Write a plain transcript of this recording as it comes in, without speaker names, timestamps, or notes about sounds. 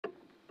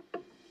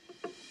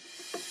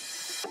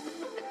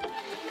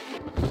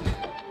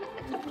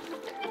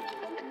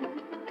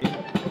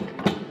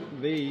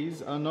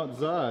these are not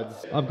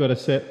Zards. I've got a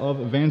set of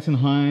Vance and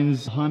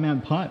Hines high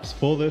mount pipes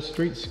for the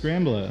Street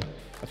Scrambler.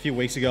 A few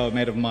weeks ago, a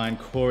mate of mine,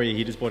 Corey,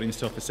 he just bought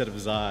himself a set of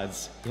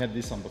Zards. He had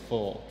this on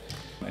before,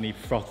 and he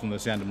frothed on the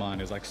sound of mine.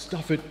 He was like,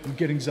 stuff it, I'm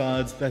getting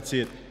Zards, that's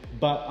it.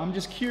 But I'm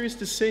just curious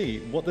to see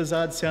what the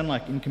Zards sound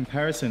like in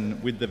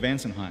comparison with the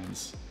Vance and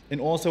Hines.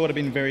 And also what I've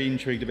been very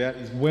intrigued about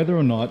is whether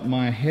or not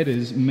my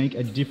headers make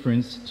a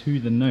difference to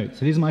the note.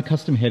 So these are my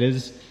custom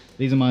headers.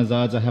 These are my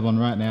Zards I have on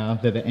right now.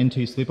 They're the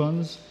N2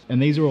 slip-ons.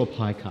 And these are all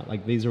pie cut.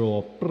 Like these are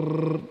all,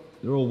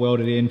 they're all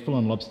welded in, full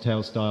on lobster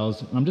tail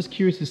styles. And I'm just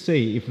curious to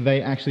see if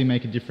they actually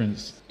make a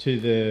difference to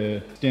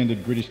the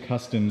standard British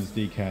Customs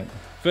decat.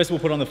 First we'll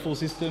put on the full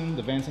system,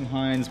 the Vance and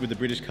Hines with the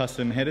British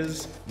Custom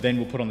headers. Then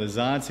we'll put on the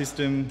Zard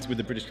system with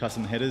the British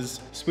Custom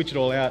headers. Switch it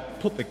all out,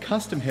 put the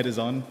custom headers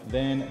on,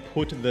 then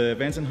put the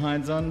Vance and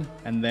Hines on,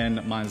 and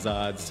then my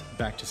Zards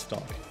back to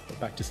stock,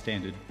 back to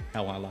standard,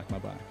 how I like my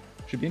bike.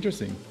 Should be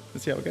interesting.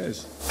 Let's see how it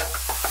goes.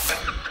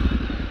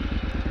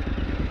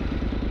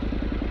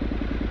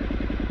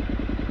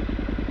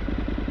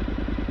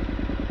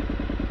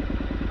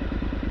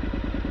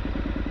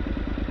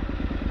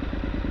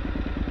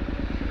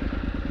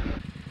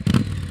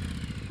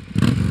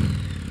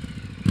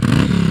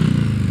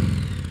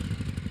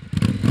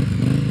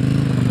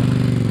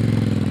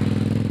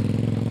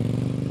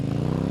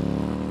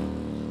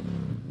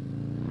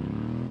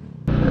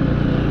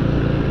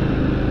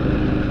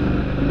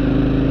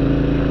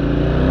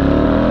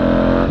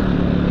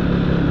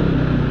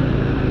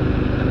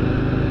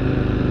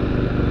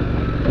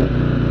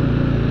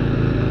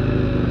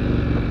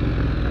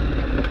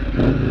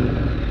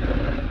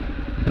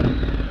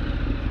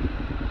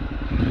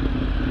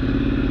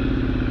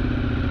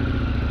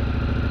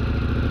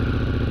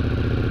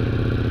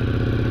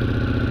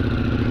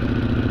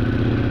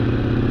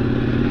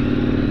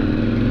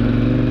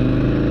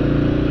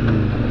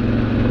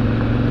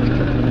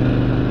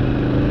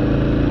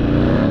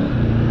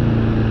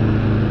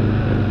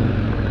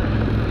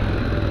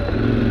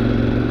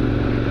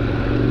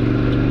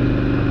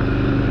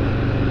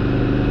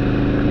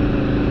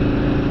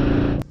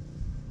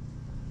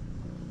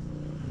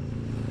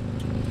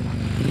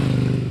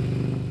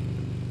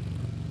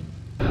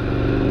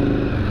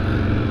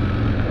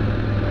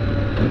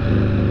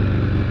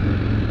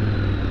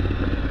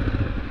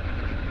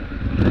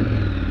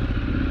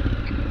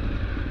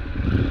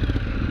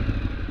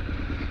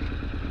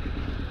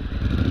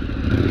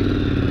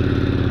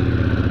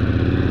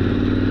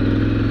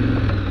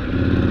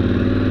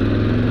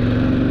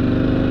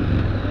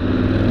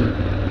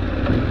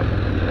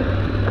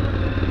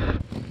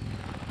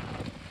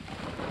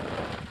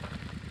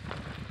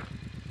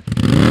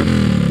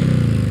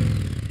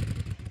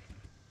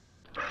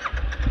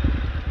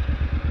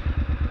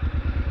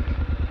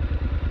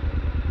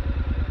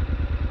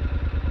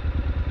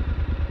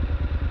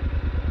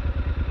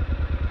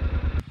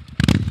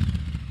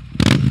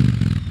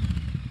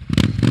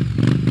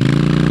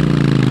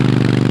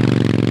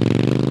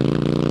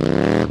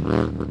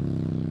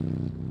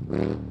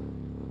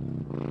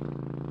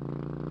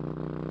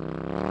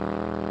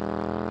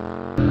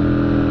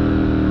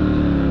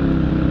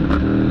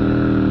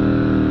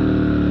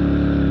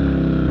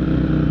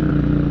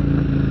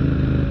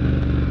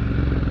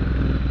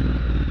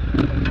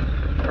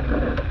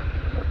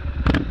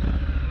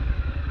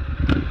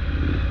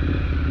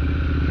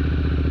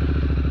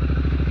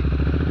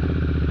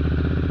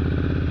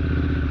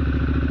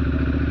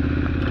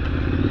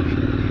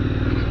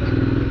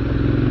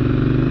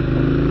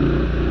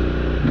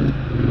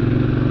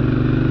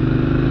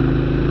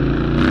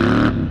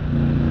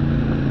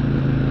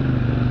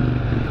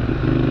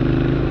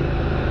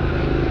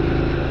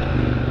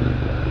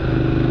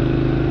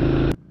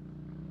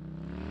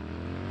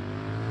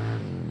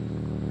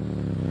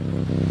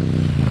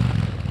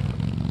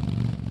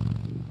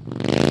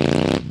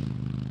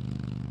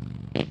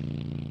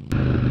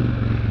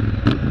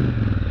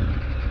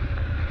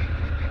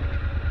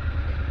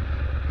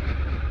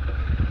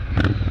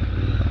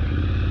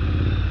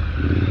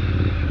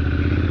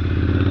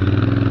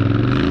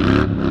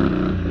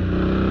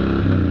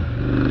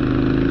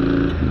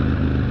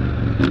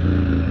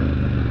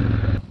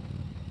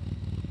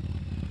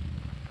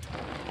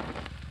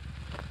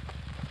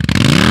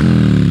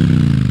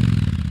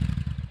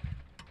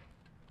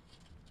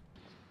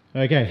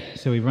 Okay,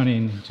 so we run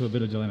into a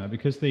bit of dilemma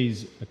because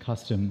these are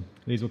custom.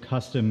 These were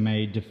custom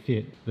made to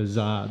fit the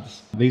Zards.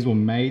 These were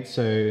made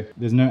so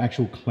there's no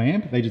actual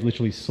clamp. They just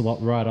literally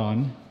slot right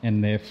on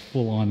and they're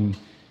full on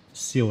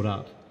sealed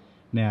up.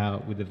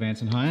 Now with the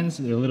Vance and Hines,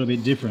 they're a little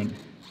bit different.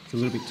 It's a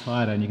little bit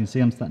tighter and you can see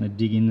I'm starting to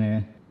dig in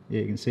there. Yeah,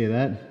 you can see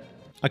that.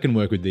 I can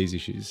work with these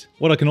issues.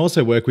 What I can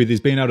also work with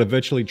is being able to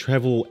virtually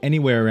travel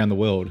anywhere around the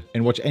world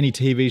and watch any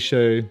TV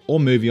show or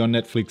movie on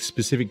Netflix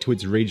specific to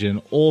its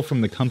region, all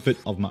from the comfort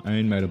of my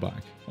own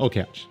motorbike or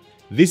couch.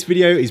 This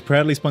video is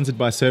proudly sponsored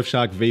by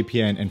Surfshark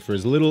VPN, and for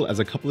as little as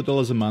a couple of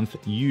dollars a month,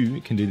 you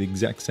can do the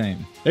exact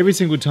same. Every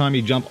single time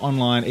you jump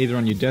online, either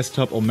on your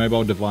desktop or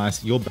mobile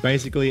device, you're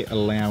basically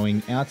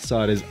allowing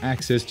outsiders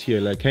access to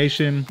your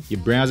location,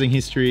 your browsing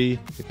history,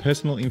 your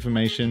personal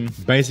information,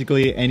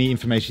 basically any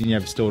information you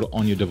have stored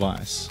on your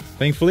device.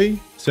 Thankfully,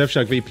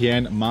 Surfshark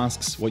VPN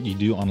masks what you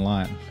do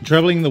online.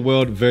 Traveling the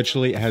world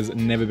virtually has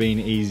never been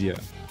easier.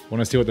 Want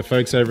to see what the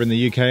folks over in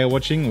the UK are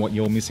watching, what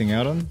you're missing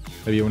out on?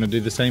 Maybe you want to do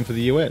the same for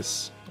the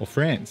US, or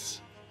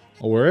France,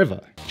 or wherever.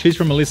 Choose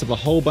from a list of a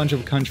whole bunch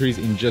of countries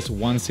in just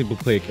one simple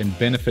click and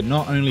benefit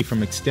not only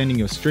from extending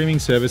your streaming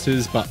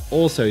services, but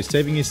also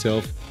saving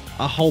yourself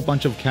a whole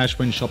bunch of cash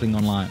when shopping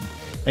online.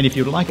 And if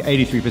you'd like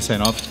 83%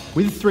 off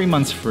with 3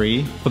 months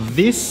free for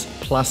this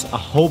plus a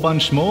whole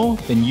bunch more,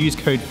 then use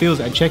code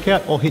Feelz at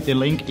checkout or hit the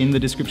link in the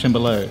description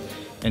below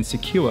and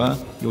secure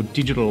your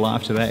digital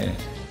life today.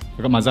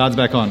 I've got my Zards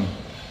back on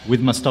with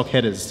my stock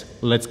headers.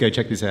 Let's go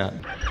check this out.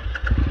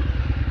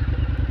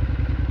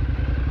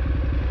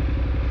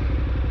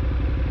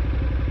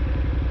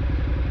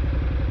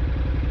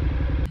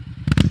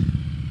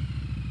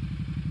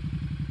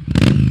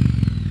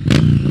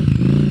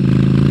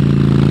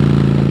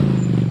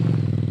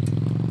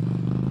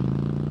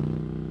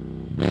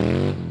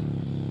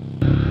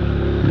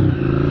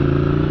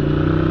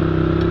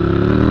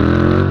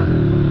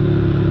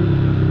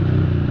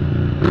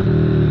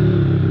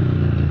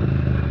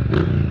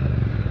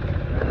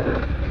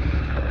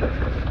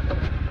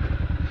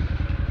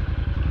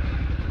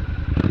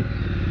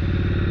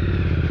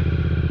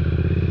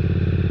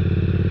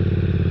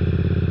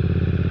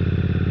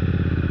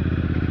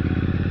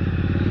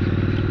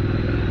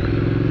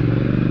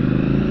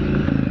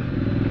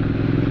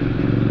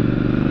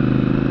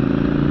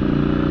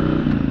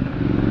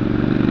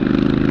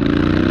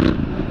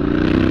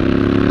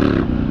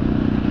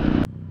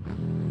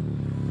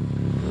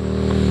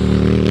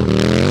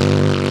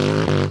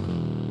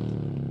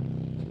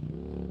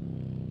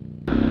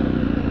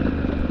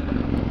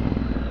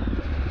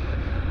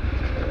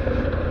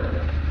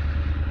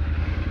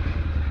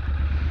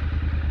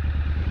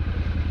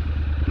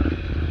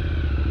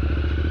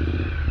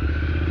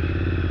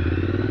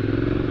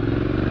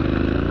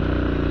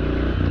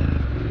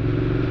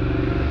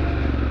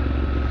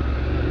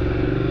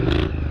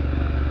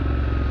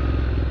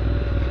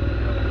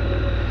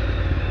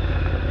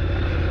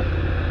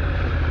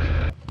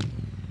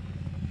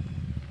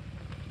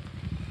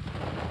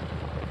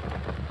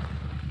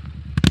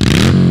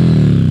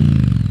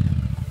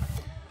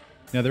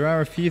 Now there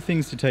are a few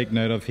things to take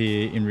note of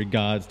here in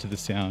regards to the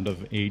sound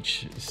of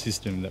each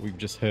system that we've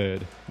just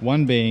heard.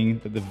 One being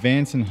that the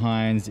Vance and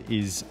Hines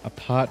is a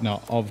partner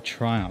of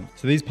Triumph.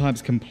 So these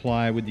pipes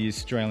comply with the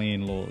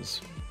Australian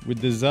laws. With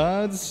the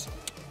Zards,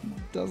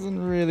 doesn't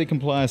really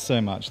comply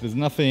so much. There's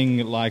nothing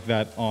like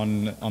that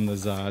on the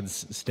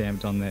Zards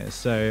stamped on there.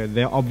 So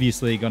they're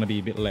obviously going to be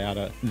a bit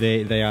louder.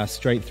 They are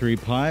straight through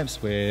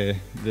pipes, where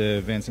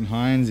the Vance and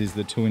Hines is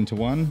the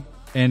 2-into-1.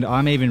 And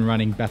I'm even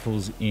running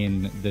baffles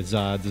in the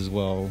Zards as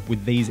well.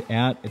 With these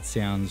out, it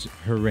sounds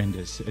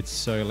horrendous. It's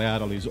so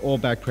loud, I lose all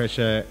back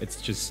pressure.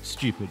 It's just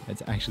stupid.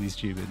 It's actually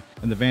stupid.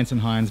 And the Vance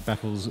and Hines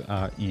baffles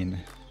are in.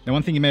 Now,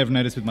 one thing you may have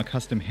noticed with my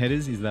custom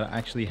headers is that I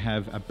actually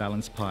have a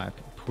balance pipe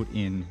put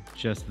in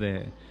just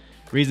there.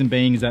 Reason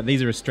being is that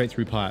these are a straight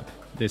through pipe.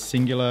 They're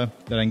singular,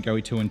 they don't go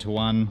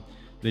 2-into-1.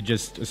 They're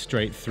just a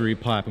straight through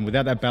pipe. And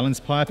without that balance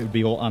pipe, it would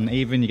be all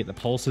uneven. You get the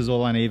pulses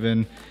all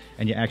uneven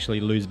and you actually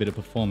lose a bit of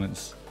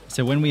performance.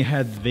 So when we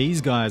had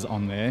these guys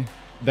on there,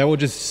 they were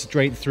just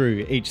straight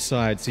through each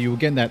side. So you were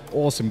getting that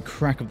awesome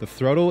crack of the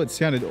throttle. It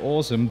sounded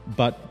awesome,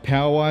 but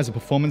power-wise or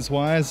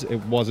performance-wise,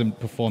 it wasn't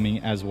performing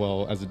as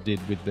well as it did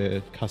with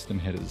the custom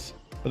headers.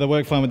 But they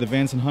work fine with the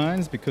Vance and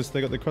Hines because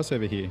they got the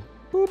crossover here.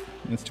 Boop,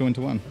 and it's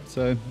 2-into-1,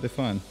 so they're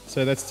fine.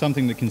 So that's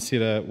something to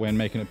consider when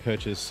making a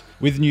purchase.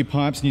 With new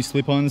pipes, new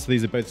slip-ons,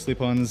 these are both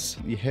slip-ons,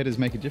 your headers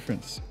make a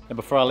difference. Now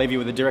before I leave you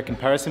with a direct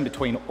comparison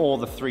between all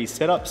the 3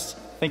 setups,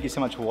 thank you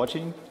so much for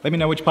watching. Let me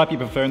know which pipe you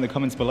prefer in the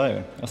comments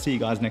below. I'll see you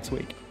guys next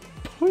week.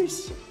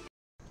 Peace.